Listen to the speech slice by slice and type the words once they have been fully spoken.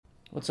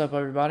What's up,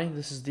 everybody?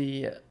 This is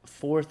the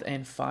fourth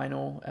and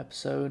final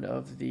episode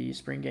of the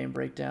Spring Game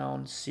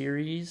Breakdown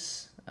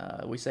series.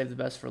 We saved the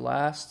best for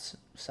last,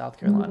 South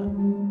Carolina.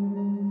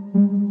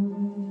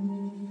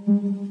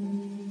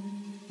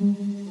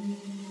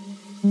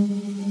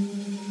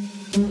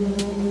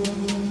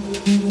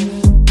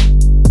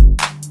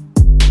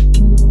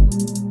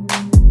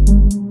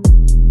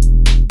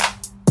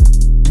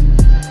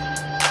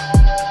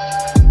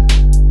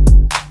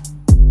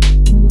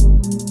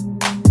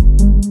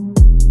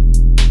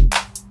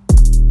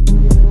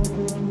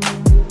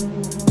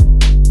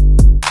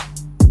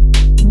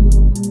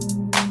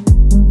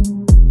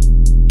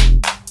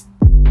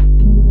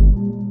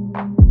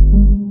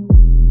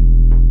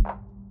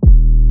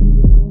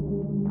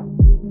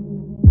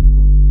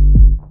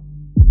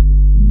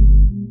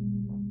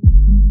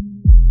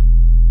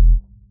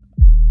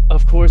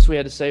 Of course, we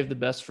had to save the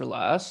best for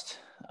last.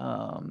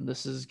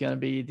 This is going to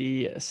be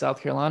the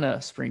South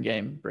Carolina Spring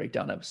Game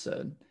Breakdown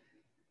episode.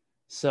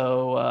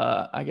 So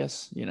I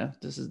guess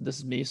this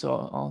is me,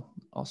 so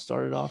I'll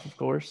start it off, of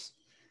course.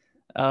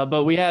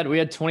 But we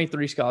had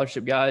 23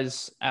 scholarship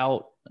guys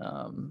out,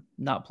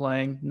 not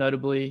playing.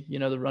 Notably,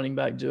 the running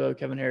back duo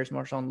Kevin Harris,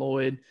 Marshawn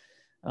Lloyd,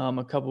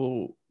 a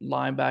couple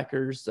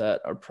linebackers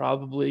that are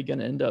probably going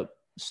to end up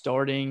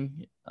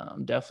starting,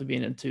 definitely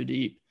being in too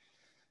deep.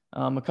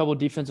 A couple of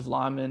defensive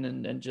linemen,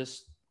 and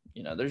just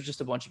there's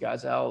just a bunch of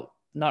guys out.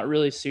 Not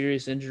really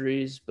serious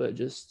injuries, but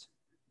just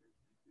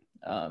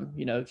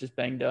just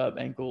banged up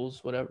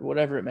ankles,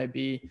 whatever it may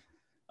be.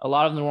 A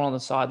lot of them were on the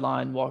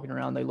sideline walking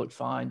around. They looked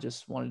fine.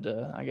 Just wanted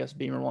to, I guess,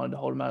 Beamer wanted to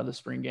hold them out of the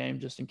spring game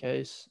just in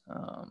case.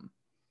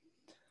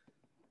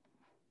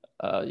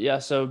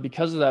 So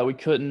because of that, we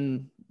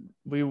couldn't.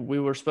 We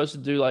were supposed to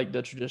do like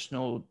the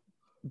traditional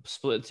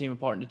split the team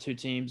apart into two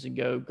teams and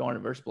go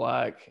Garnet versus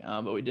Black,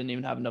 but we didn't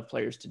even have enough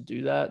players to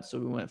do that. So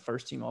we went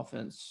first team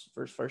offense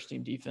versus first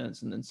team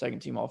defense, and then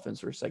second team offense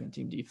versus second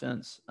team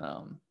defense.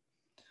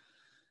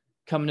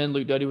 Coming in,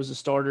 Luke Duddy was the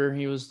starter.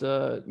 He was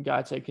the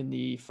guy taking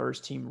the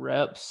first team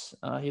reps.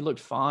 He looked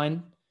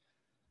fine.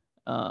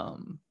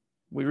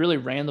 We really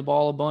ran the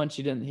ball a bunch.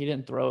 He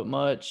didn't throw it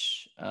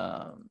much.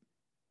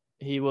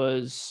 He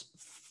was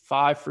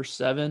 5 for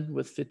 7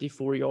 with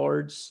 54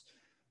 yards.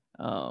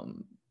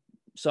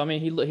 So, I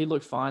mean, he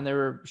looked fine. They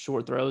were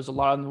short throws. A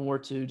lot of them were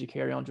to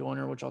Dakereon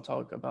Joyner, which I'll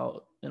talk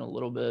about in a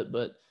little bit.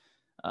 But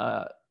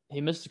he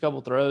missed a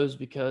couple throws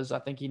because I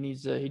think he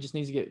just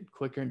needs to get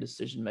quicker in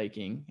decision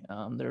making.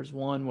 There's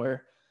one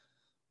where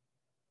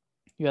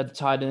you had the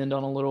tight end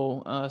on a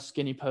little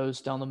skinny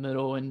post down the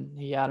middle, and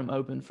he had him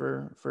open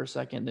for a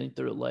second. Then he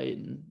threw it late,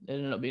 and it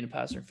ended up being a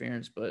pass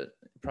interference, but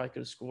probably could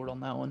have scored on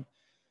that one.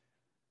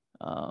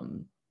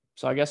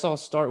 So I guess I'll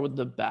start with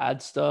the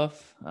bad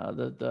stuff,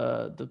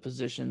 the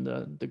position,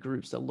 the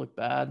groups that look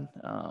bad,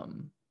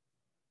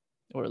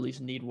 or at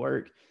least need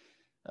work.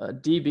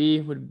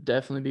 DB would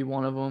definitely be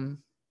one of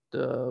them.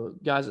 The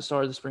guys that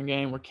started the spring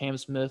game were Cam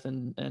Smith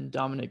and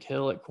Dominic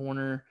Hill at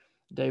corner.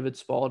 David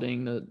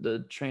Spalding,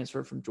 the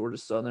transfer from Georgia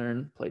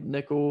Southern, played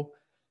nickel.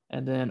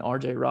 And then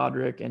R.J.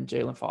 Roderick and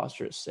Jalen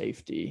Foster at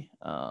safety.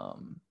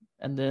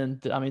 And then,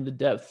 the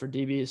depth for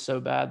DB is so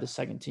bad. The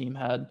second team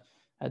had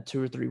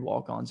 2 or 3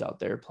 walk-ons out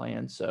there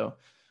playing. So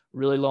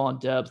really low on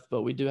depth,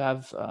 but we do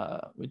have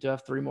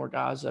 3 more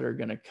guys that are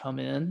going to come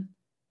in.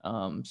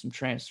 Some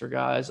transfer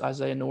guys.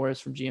 Isaiah Norris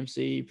from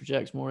GMC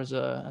projects more as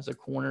a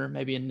corner,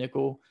 maybe a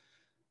nickel.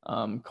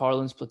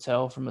 Carlins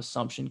Platel from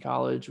Assumption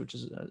College, which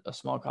is a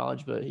small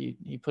college, but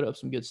he put up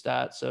some good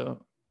stats.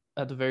 So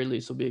at the very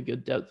least, he'll be a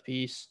good depth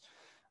piece.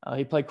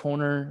 He played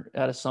corner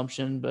at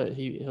Assumption, but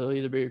he'll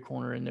either be a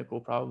corner or nickel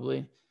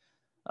probably.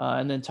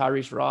 And then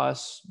Tyrese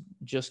Ross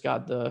just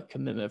got the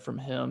commitment from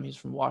him. He's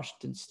from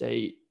Washington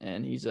State,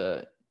 and he's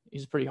a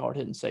pretty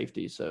hard-hitting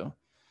safety. So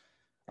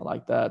I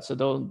like that.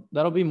 So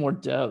that'll be more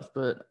depth,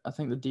 but I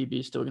think the DB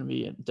is still going to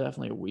be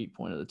definitely a weak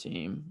point of the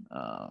team.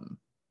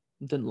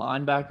 Then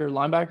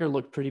linebacker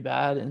looked pretty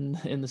bad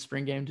in the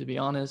spring game, to be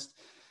honest.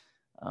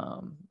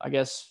 I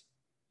guess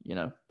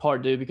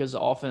part due because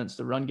the offense,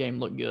 the run game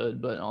looked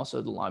good, but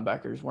also the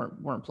linebackers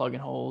weren't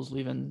plugging holes,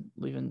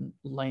 leaving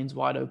lanes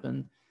wide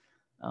open.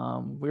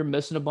 We were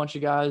missing a bunch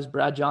of guys.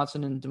 Brad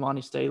Johnson and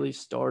Damani Staley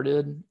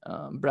started.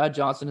 Brad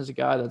Johnson is a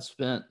guy that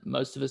spent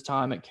most of his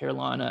time at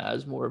Carolina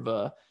as more of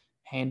a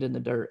hand in the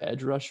dirt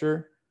edge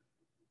rusher.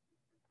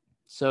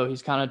 So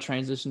he's kind of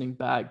transitioning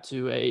back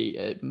to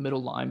a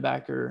middle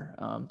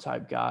linebacker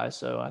type guy.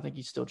 So I think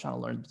he's still trying to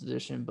learn the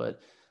position. But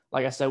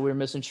like I said, we were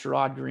missing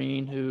Sherrod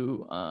Green,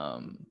 who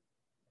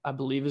I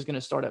believe is going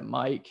to start at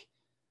Mike.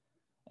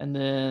 And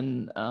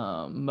then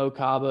Mo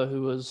Kaba,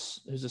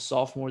 who's a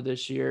sophomore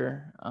this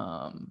year.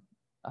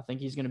 I think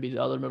he's going to be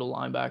the other middle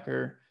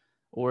linebacker,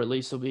 or at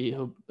least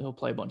he'll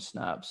play a bunch of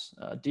snaps.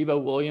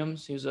 Debo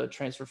Williams, he was a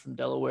transfer from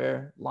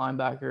Delaware,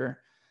 linebacker.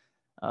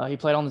 He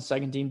played on the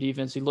second team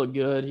defense. He looked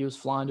good. He was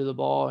flying to the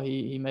ball.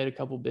 He made a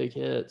couple big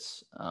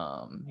hits.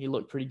 He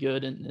looked pretty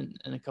good in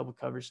a couple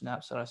coverage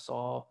snaps that I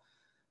saw.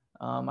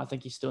 I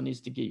think he still needs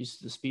to get used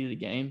to the speed of the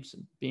game. So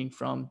being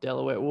from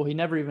Delaware, well, he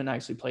never even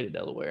actually played at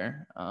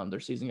Delaware. Their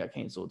season got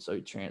canceled, so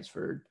he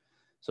transferred.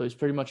 So he's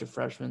pretty much a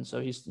freshman. So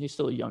he's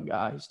still a young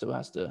guy. He still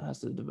has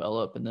to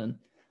develop. And then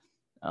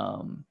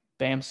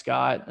Bam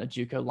Scott, a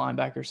JUCO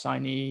linebacker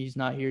signee, he's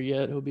not here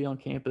yet. He'll be on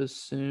campus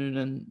soon,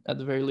 and at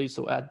the very least,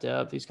 he'll add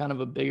depth. He's kind of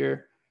a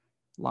bigger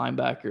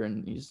linebacker,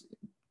 and he's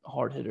a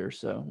hard hitter.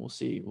 So we'll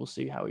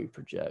see how he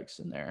projects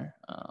in there.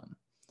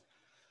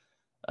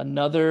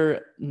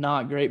 Another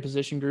not great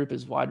position group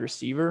is wide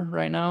receiver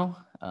right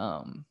now.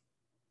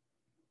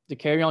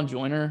 Dakarrion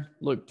Joyner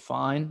looked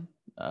fine.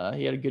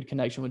 He had a good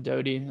connection with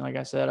Doty. Like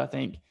I said, I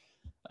think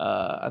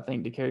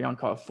Dakarrion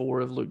caught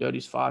 4 of Luke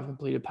Doty's 5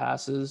 completed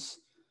passes.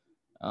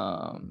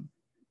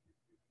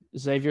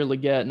 Xavier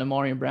Legette and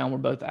Amarian Brown were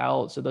both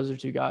out, so those are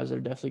 2 guys that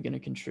are definitely going to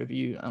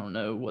contribute. I don't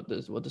know what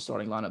the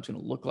starting lineup's going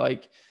to look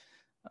like,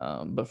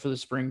 but for the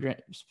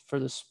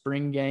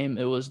spring game,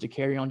 it was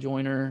Dakarrion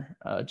Joyner,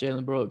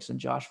 Jalen Brooks, and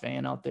Josh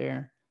Vann out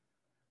there.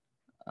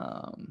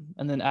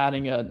 And then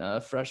adding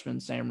a freshman,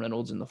 Sam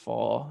Reynolds, in the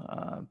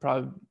fall,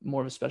 probably more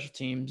of a special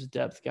teams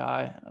depth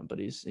guy, but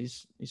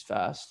he's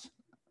fast.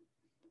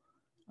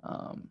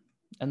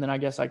 And then I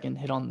guess I can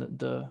hit on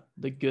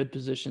the good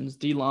positions.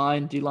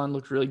 D-line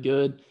looked really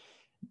good.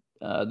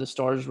 The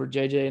starters were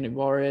JJ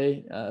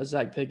Enagbare,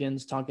 Zach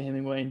Pickens, Tonka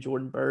Hemingway, and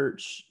Jordan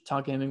Birch.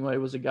 Tonka Hemingway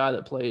was a guy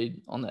that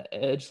played on the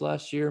edge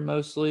last year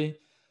mostly,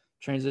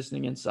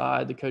 transitioning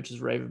inside. The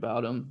coaches rave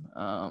about him.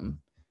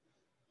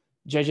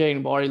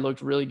 JJ Enagbare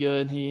looked really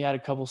good. He had a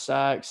couple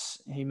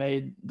sacks. He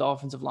made the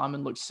offensive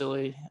lineman look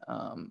silly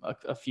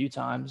a few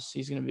times.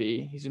 He's gonna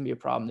be a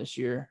problem this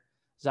year.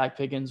 Zach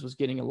Pickens was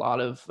getting a lot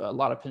of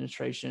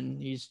penetration.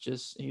 He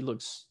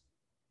looks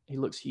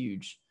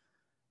huge.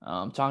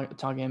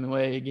 Tonka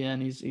Hemingway, again,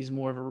 he's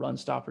more of a run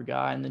stopper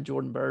guy. And then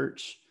Jordan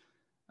Birch,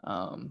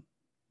 I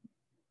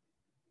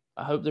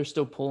hope they're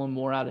still pulling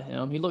more out of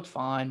him. He looked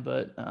fine,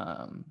 but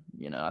I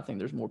think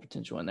there's more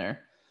potential in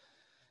there.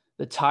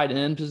 The tight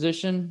end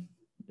position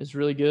is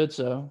really good.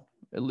 So,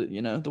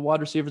 the wide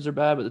receivers are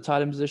bad, but the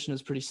tight end position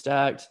is pretty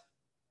stacked.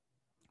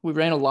 We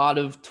ran a lot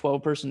of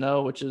 12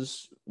 personnel, which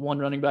is 1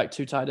 running back,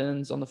 2 tight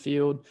ends on the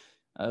field.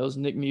 It was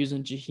Nick Muse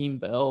and Jaheim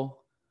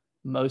Bell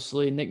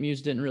mostly. Nick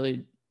Muse didn't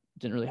really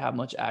have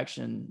much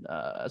action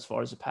as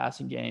far as the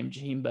passing game.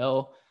 Jaheim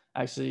Bell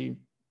actually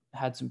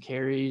had some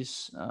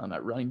carries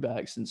at running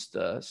back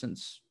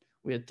since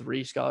we had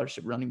 3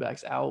 scholarship running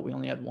backs out. We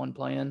only had 1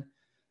 playing.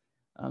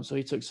 So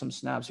he took some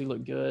snaps. He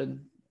looked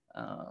good.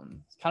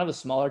 Kind of a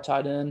smaller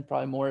tight end,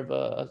 probably more of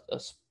a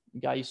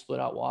guy you split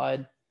out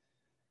wide.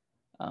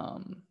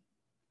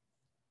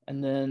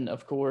 And then,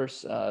 of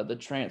course, the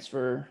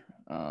transfer,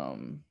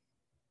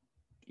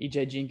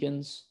 E.J.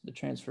 Jenkins, the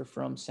transfer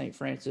from St.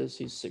 Francis.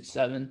 He's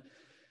 6'7".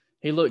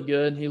 He looked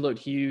good. He looked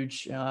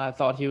huge. I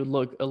thought he would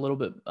look a little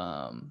bit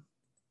I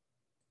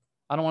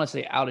don't want to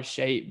say out of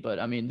shape, but,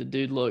 I mean, the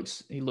dude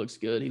looks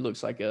good. He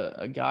looks like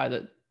a guy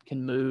that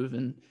can move,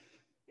 and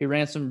he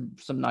ran some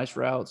nice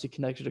routes. He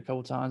connected a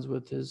couple times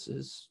with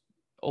his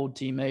old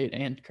teammate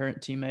and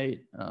current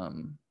teammate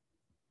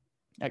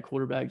at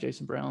quarterback,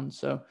 Jason Brown.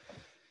 So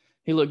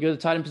he looked good.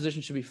 The tight end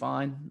position should be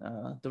fine.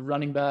 The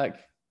running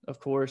back, of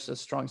course, the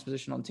strongest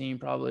position on the team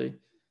probably.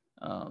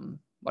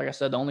 Like I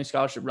said, the only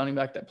scholarship running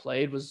back that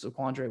played was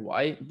Zaquandre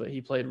White, but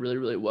he played really,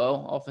 really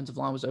well. Offensive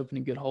line was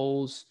opening good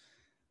holes.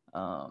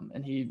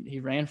 And he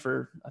ran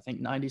for, I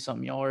think,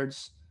 90-something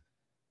yards.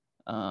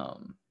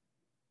 And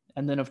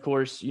then, of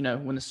course,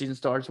 when the season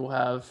starts, we'll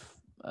have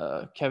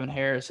Kevin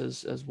Harris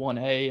as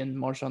 1A and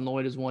Marshawn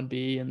Lloyd as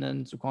 1B. And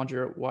then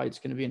Zaquandre White's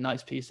going to be a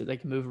nice piece that they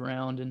can move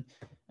around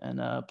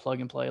and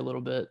plug and play a little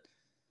bit.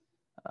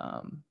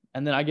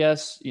 And then I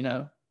guess,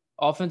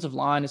 offensive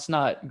line, it's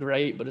not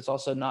great, but it's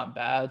also not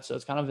bad. So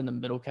it's kind of in the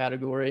middle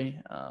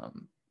category.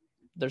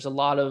 There's a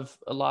lot of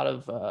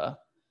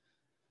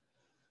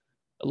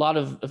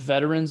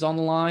veterans on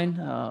the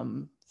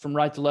line. From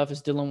right to left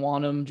is Dylan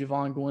Wanham,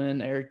 Javon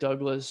Gwynn, Eric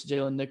Douglas,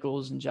 Jalen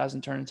Nichols, and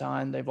Jasmine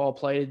Turntine. They've all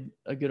played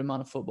a good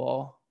amount of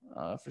football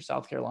for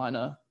South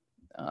Carolina.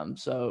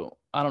 So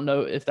I don't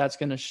know if that's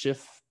going to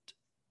shift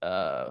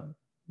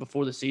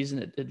before the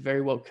season. It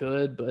very well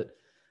could, but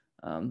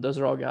those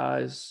are all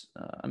guys.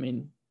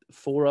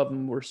 4 of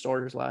them were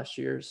starters last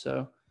year,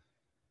 so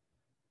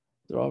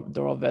they're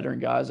all veteran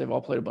guys. They've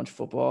all played a bunch of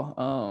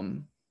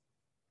football.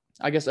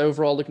 I guess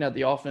overall, looking at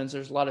the offense,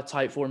 there's a lot of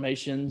tight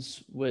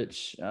formations,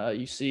 which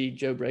you see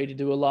Joe Brady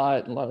do a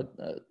lot of,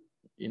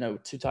 2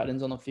 tight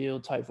ends on the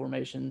field, tight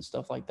formations,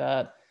 stuff like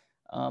that.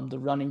 The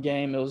running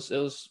game,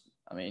 the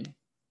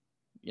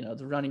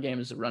running game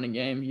is a running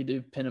game. You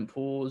do pin and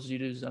pulls, you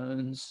do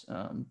zones,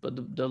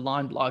 but the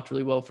line blocked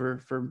really well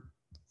for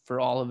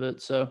all of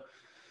it. So,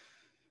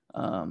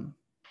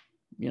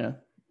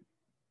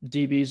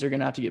 DBs are going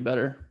to have to get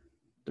better.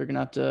 They're going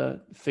to have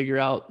to figure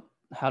out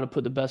how to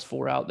put the best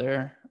 4 out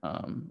there,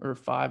 or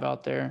 5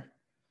 out there.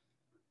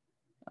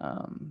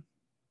 And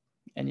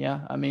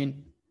yeah, it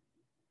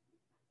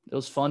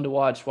was fun to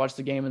watch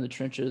the game in the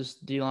trenches,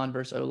 D-line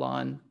versus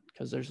O-line,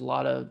 because there's a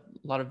lot of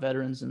lot of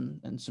veterans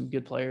and some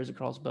good players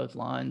across both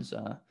lines.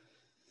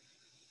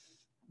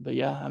 But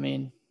yeah, I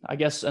mean, I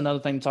guess another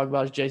thing to talk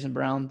about is Jason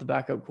Brown, the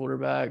backup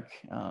quarterback.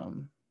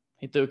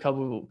 He threw a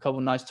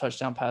couple nice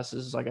touchdown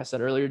passes, like I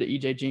said earlier, to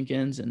EJ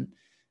Jenkins, and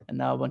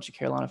now a bunch of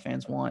Carolina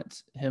fans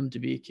want him to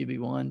be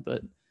QB1,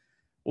 but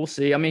we'll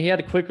see. I mean, he had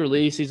a quick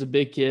release. He's a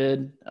big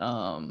kid.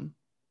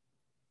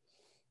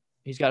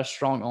 He's got a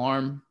strong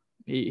arm.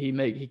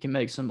 He can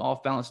make some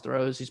off balance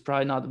throws. He's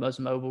probably not the most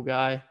mobile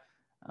guy,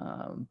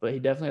 but he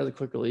definitely has a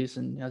quick release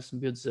and has some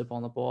good zip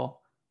on the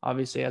ball.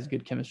 Obviously, has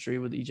good chemistry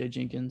with EJ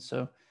Jenkins.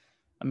 So,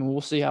 I mean,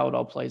 we'll see how it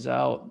all plays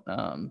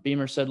out.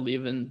 Beamer said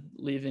leaving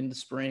the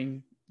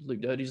spring.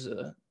 Luke Doty's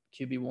a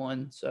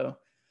QB1. So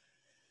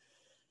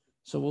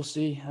we'll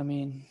see. I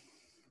mean,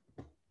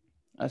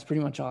 that's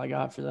pretty much all I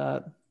got for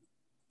that.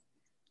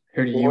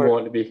 Who do you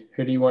want to be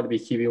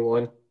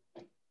QB1?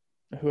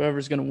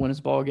 Whoever's going to win his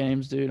ball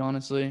games, dude,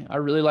 honestly. I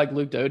really like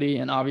Luke Doty,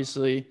 and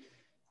obviously,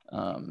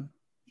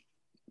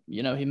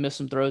 he missed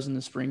some throws in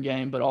the spring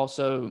game, but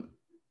also,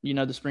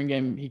 the spring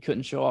game, he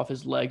couldn't show off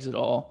his legs at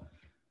all.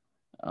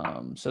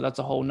 So that's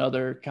a whole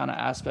nother kind of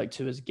aspect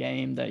to his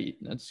game that you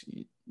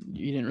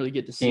didn't really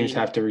get to see. Teams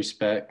have to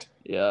respect.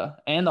 Yeah,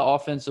 and the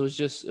offense, it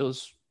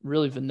was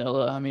really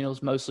vanilla. I mean, it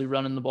was mostly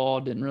running the ball.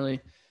 Didn't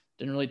really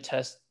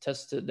test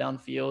it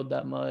downfield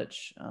that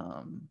much.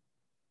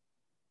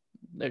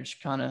 They're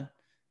just kind of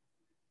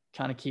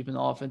keeping the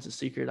offense a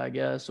secret, I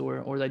guess,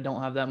 or they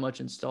don't have that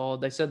much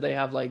installed. They said they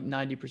have like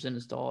 90%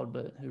 installed,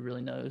 but who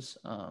really knows?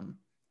 But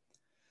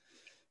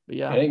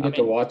yeah, I didn't get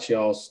to watch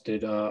y'all's.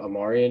 Did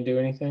Amarian do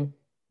anything?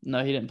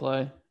 No, he didn't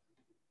play.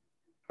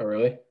 Oh,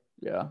 really?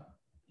 Yeah,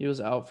 he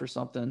was out for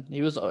something.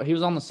 He was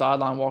on the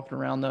sideline walking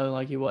around though,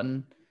 like he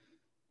wasn't.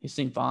 He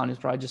seemed fine. He's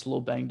probably just a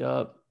little banged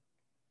up.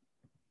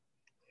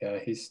 Yeah,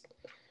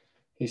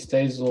 he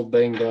stays a little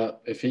banged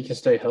up. If he can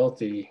stay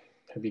healthy,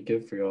 it'd be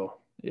good for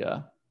y'all.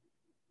 Yeah.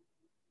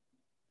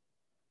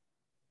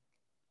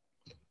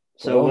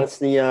 So what's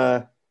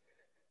the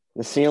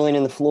ceiling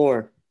and the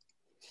floor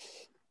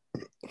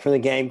for the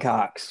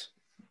Gamecocks?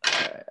 All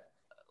right.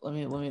 Let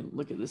me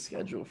look at the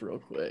schedule real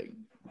quick.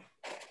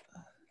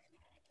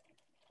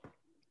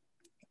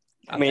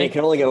 I mean, it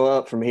can only go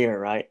up from here,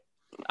 right?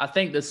 I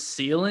think the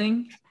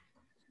ceiling,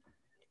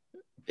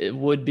 it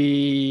would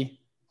be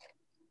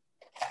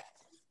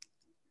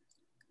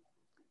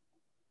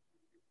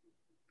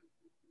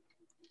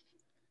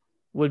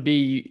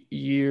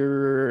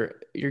you're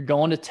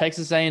going to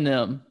Texas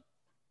A&M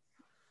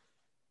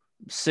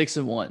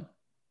 6-1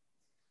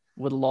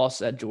 with a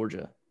loss at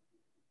Georgia,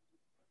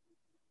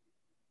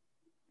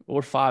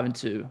 or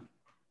 5-2.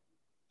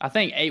 I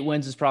think 8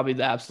 wins is probably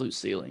the absolute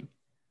ceiling,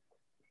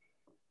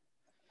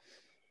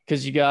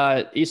 because you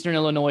got Eastern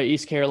Illinois,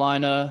 East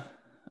Carolina.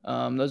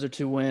 Those are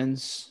 2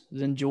 wins.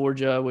 Then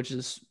Georgia, which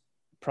is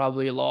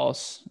probably a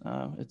loss.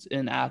 It's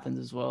in Athens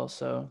as well.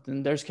 So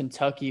then there's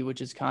Kentucky,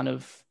 which is kind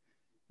of,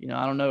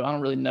 I don't know. I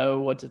don't really know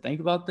what to think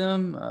about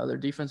them. Their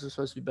defense was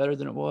supposed to be better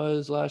than it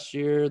was last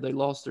year. They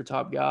lost their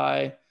top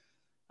guy.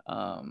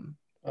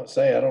 I'll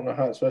say, I don't know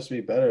how it's supposed to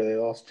be better. They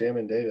lost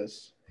Jamin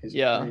Davis. He's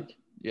a freak.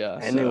 Yeah.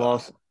 And they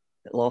lost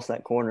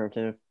that corner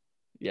too.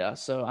 Yeah.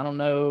 So I don't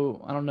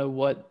know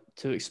what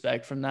to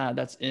expect from that.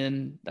 That's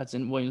in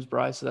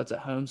Williams-Brice. So that's at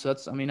home. So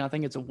I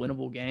think it's a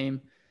winnable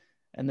game.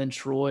 And then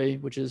Troy,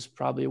 which is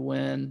probably a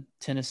win.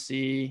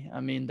 Tennessee, I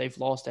mean, they've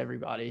lost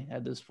everybody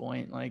at this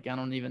point. Like, I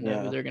don't even know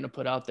who they're going to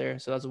put out there.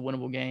 So that's a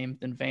winnable game.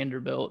 Then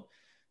Vanderbilt,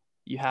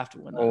 you have to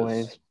win those.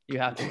 Always. You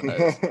have to win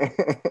those.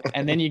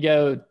 And then you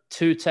go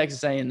to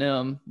Texas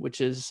A&M, which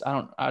is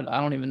I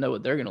don't even know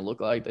what they're going to look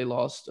like. They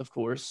lost, of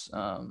course,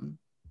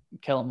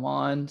 Kellen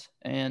Mond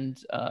and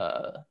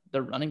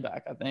their running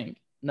back, I think.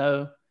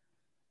 No.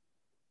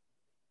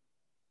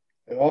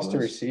 They lost a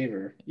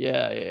receiver.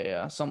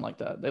 Yeah, something like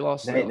that. They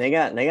lost. They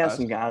got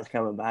some guys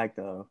coming back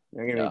though.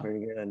 They're gonna be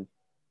pretty good.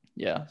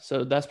 Yeah,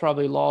 so that's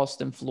probably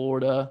lost in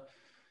Florida.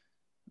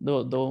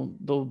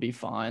 They'll be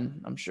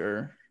fine, I'm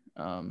sure.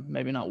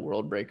 Maybe not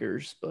world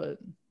breakers, but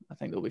I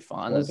think they'll be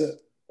fine.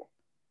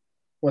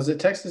 Was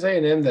it Texas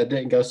A&M that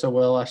didn't go so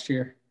well last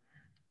year?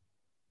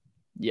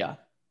 Yeah.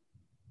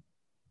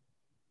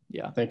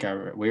 I think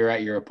we were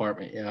at your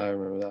apartment. Yeah, I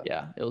remember that.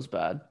 Yeah, it was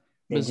bad.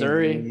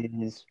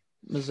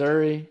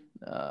 Missouri,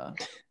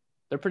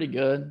 they're pretty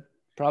good.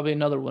 Probably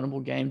another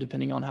winnable game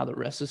depending on how the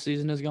rest of the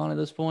season has gone at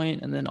this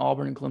point. And then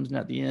Auburn and Clemson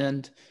at the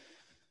end.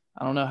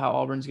 I don't know how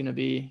Auburn's going to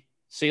be.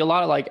 See, a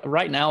lot of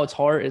right now it's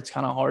hard. It's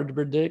kind of hard to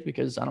predict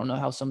because I don't know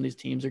how some of these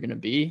teams are going to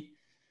be.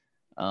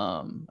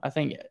 I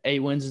think 8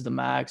 wins is the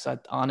max. I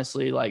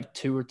honestly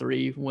 2 or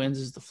 3 wins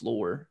is the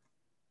floor.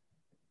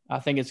 I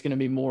think it's going to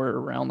be more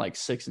around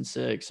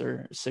 6-6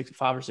 or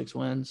 5 or 6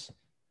 wins.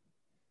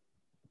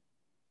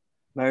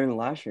 Better than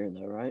last year,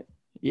 though, right?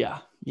 Yeah.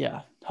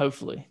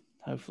 Hopefully.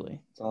 That's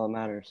all that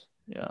matters.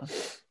 Yeah.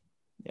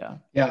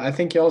 I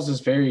think y'all's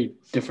is very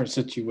different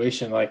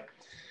situation.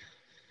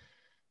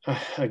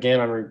 Again,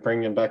 I'm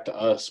bringing it back to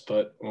us,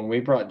 but when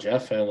we brought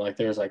Jeff in,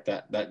 there's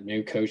that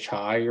new coach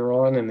high you're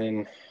on, and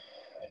then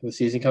the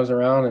season comes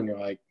around, and you're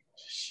like,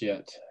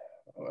 shit,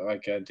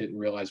 Like I didn't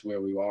realize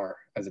where we are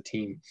as a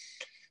team.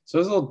 So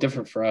it's a little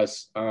different for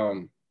us.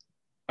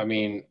 I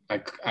mean,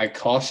 I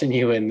caution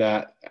you in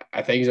that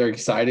things are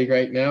exciting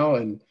right now,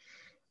 and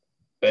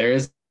there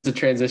is a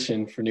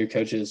transition for new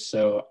coaches.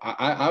 So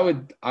I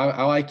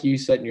like you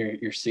setting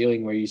your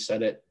ceiling where you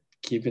set it,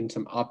 keeping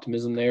some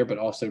optimism there, but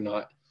also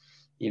not,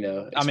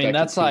 I mean,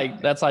 that's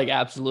like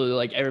absolutely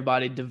like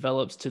everybody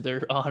develops to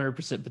their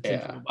 100%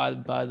 potential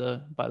by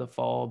the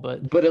fall,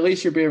 but at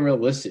least you're being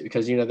realistic,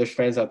 because there's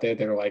fans out there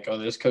that are like, oh,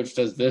 this coach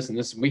does this and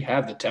this, we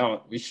have the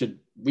talent, we should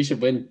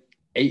win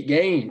 8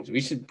 games, we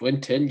should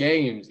win 10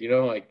 games,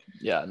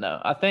 yeah,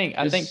 no, I think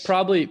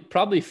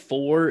probably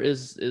 4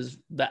 is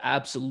the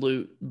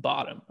absolute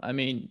bottom. I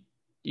mean,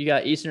 you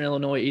got Eastern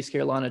Illinois, East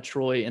Carolina,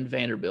 Troy, and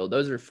Vanderbilt.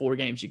 Those are 4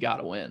 games you got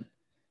to win.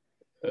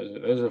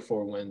 Those are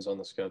 4 wins on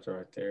the schedule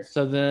right there.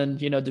 So then,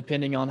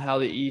 depending on how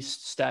the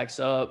East stacks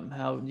up,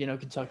 how,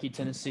 Kentucky,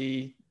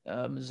 Tennessee,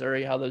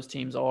 Missouri, how those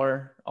teams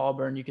are,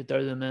 Auburn, you could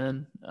throw them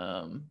in.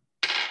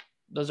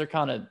 Those are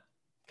kind of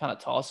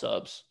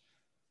toss-ups.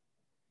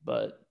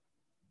 But,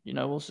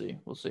 we'll see.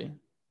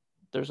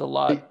 There's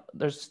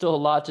still a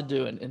lot to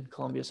do in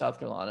Columbia, South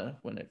Carolina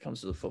when it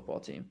comes to the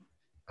football team.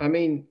 I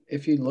mean,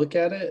 if you look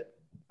at it,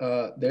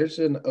 there's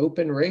an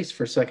open race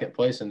for second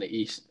place in the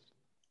East.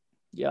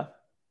 Yeah.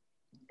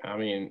 I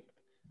mean,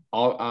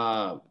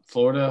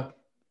 Florida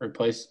you're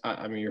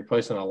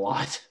replacing a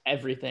lot.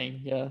 Everything,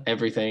 yeah.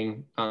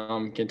 Everything.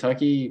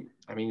 Kentucky,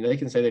 I mean, they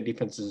can say their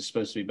defense is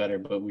supposed to be better,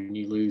 but when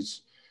you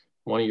lose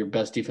one of your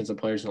best defensive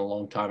players in a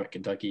long time at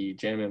Kentucky,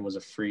 Jamin was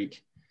a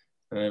freak,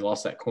 and they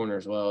lost that corner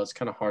as well. It's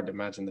kind of hard to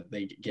imagine that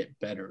they get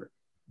better.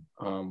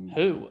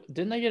 Who?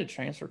 Didn't they get a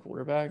transfer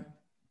quarterback?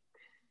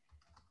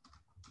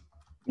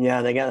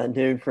 Yeah, they got a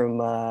dude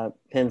from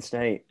Penn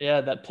State.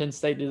 Yeah, that Penn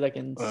State dude that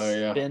can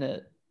spin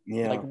it.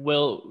 Yeah. Like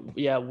Will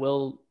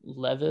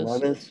Levis.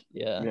 Levis?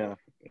 Yeah.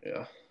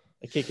 Yeah.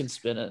 The kid can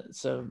spin it.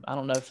 So I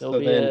don't know if he'll so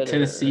be then it.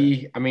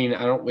 Tennessee, I mean,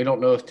 we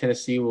don't know if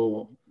Tennessee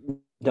will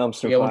be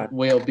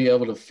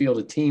able to field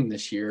a team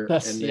this year.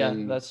 That's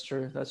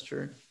true. That's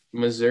true.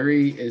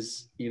 Missouri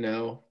is,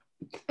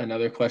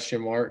 another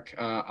question mark.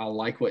 I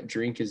like what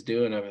Drink is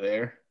doing over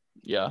there.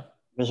 Yeah.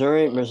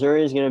 Missouri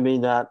is going to be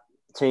that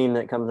team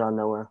that comes out of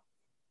nowhere.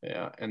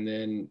 Yeah. And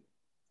then,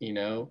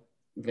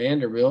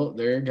 Vanderbilt,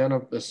 they're going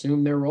to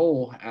assume their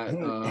role at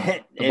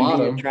the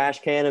bottom. Be a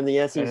trash can of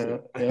the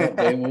SEC.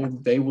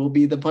 They will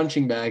be the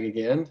punching bag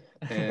again.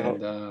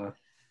 And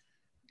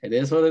it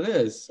is what it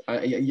is.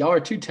 Y'all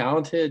are too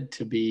talented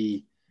to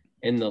be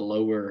in the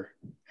lower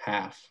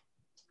half.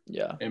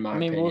 Yeah. In my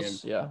opinion.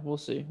 We'll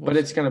see. But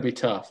it's going to be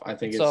tough. I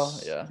think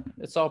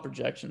it's all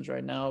projections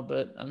right now.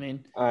 But, I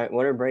mean. All right.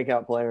 What are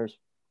breakout players?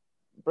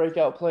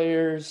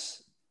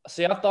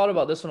 See, I thought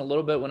about this one a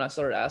little bit when I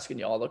started asking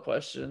y'all the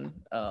question.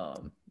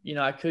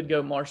 I could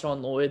go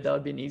Marshawn Lloyd. That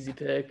would be an easy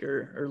pick,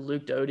 or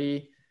Luke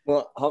Doty.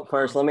 Well,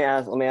 first, let me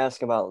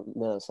ask about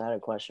the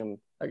side question.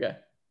 Okay.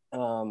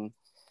 Do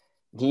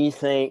you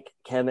think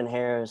Kevin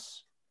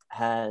Harris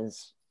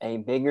has a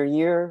bigger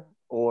year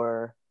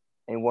or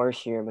a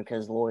worse year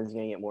because Lloyd's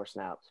going to get more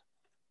snaps?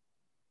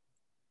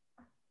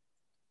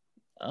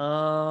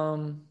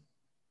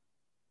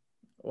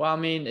 Well, I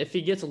mean, if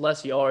he gets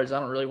less yards, I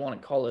don't really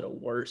want to call it a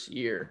worse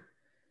year.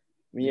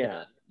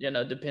 Yeah.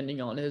 Depending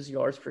on his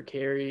yards per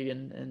carry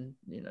and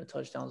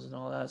touchdowns and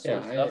all that sort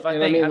of stuff.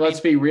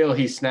 Let's be real.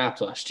 He snapped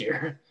last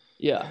year.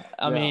 Yeah.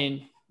 I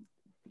mean,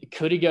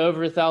 could he go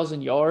over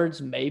 1,000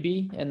 yards?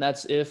 Maybe. And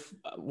that's if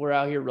we're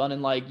out here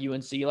running like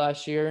UNC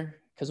last year.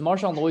 Because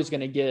Marshawn Lloyd's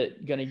going to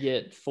get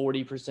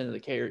 40% of the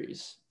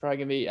carries.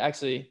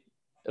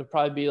 It'll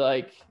probably be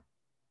like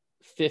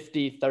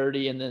 50,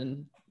 30, and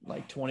then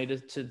like 20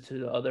 to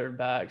the other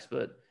backs.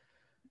 But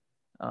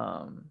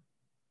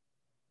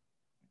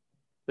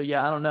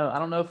yeah, I don't know. I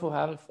don't know if we'll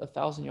have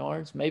 1,000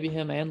 yards. Maybe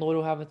him and Lloyd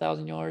will have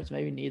 1,000 yards.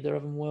 Maybe neither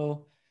of them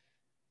will.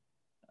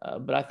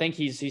 But I think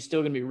he's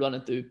still going to be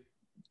running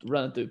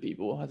through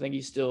people. I think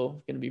he's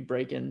still going to be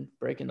breaking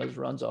those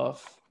runs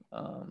off.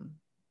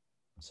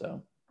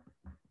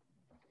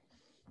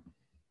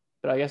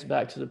 But I guess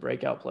back to the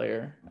breakout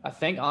player. I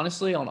think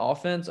honestly on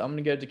offense, I'm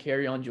going to go to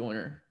Kerryon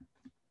Joyner.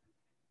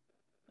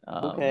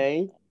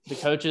 Okay. The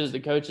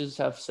coaches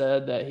have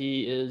said that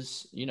he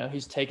is,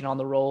 he's taken on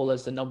the role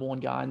as the number one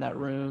guy in that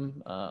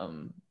room.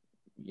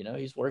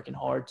 He's working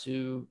hard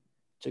to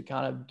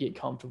kind of get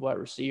comfortable at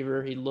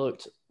receiver. He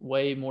looked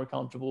way more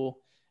comfortable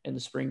in the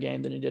spring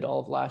game than he did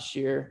all of last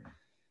year.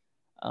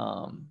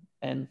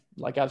 And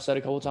like I've said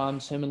a couple of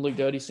times, him and Luke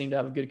Doty seem to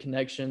have a good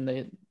connection.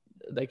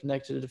 They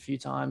connected a few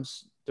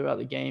times throughout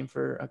the game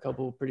for a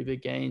couple of pretty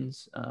big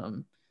gains.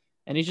 And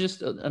he's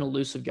just an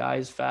elusive guy.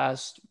 He's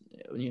fast.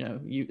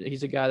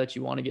 He's a guy that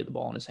you want to get the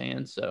ball in his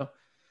hands. So,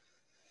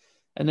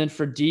 and then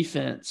for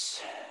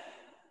defense,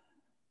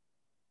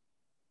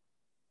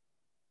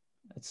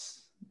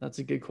 that's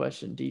a good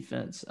question.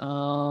 Defense.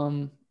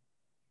 I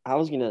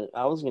was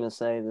gonna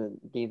say the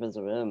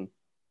defensive end.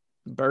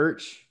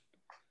 Birch.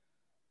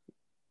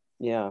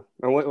 Yeah.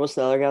 Or what's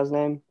the other guy's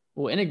name?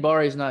 Well,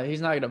 Enigbari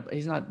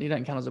he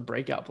doesn't count as a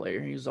breakout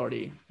player. He's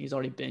already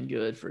been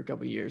good for a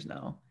couple of years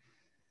now.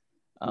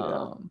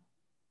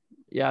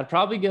 Yeah, I'd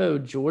probably go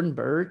Jordan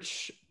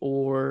Birch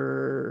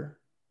or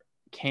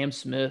Cam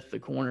Smith, the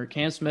corner.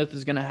 Cam Smith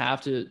is going to have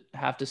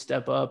to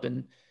step up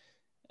and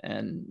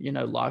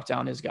lock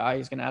down his guy.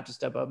 He's going to have to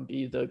step up and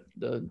be the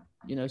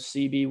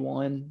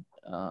CB1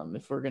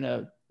 if we're going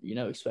to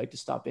expect to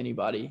stop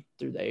anybody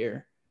through the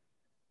air.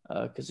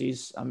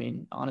 Because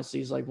honestly,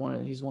 he's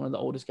one of the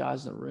oldest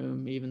guys in the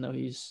room, even though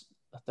he's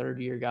a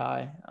third-year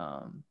guy.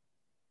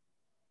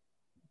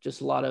 Just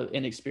a lot of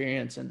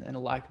inexperience and a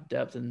lack of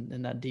depth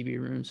in that DB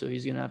room. So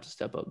he's going to have to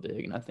step up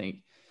big. And I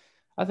think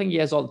he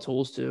has all the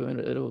tools to,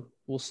 and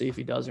we'll see if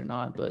he does or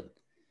not, but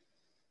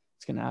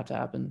it's going to have to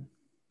happen.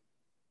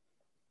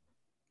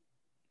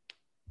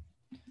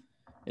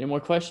 Any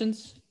more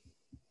questions?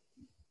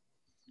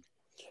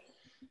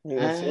 Yeah,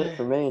 that's it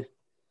for me.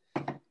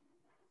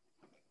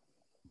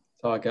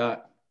 That's all I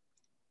got.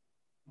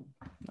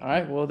 All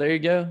right. Well, there you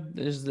go.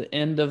 This is the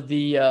end of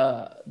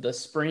the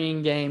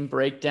spring game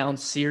breakdown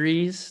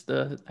series,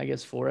 the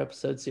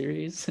 4-episode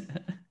series.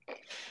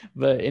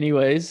 But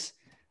anyways,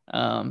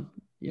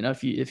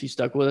 if you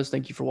stuck with us,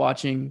 thank you for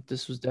watching.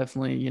 This was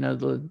definitely,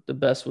 the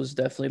best was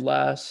definitely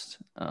last.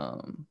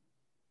 But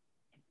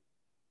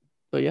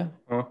yeah,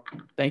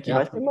 thank you.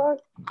 Yeah.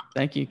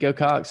 Thank you. Go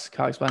Cox.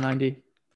 Cox by 90.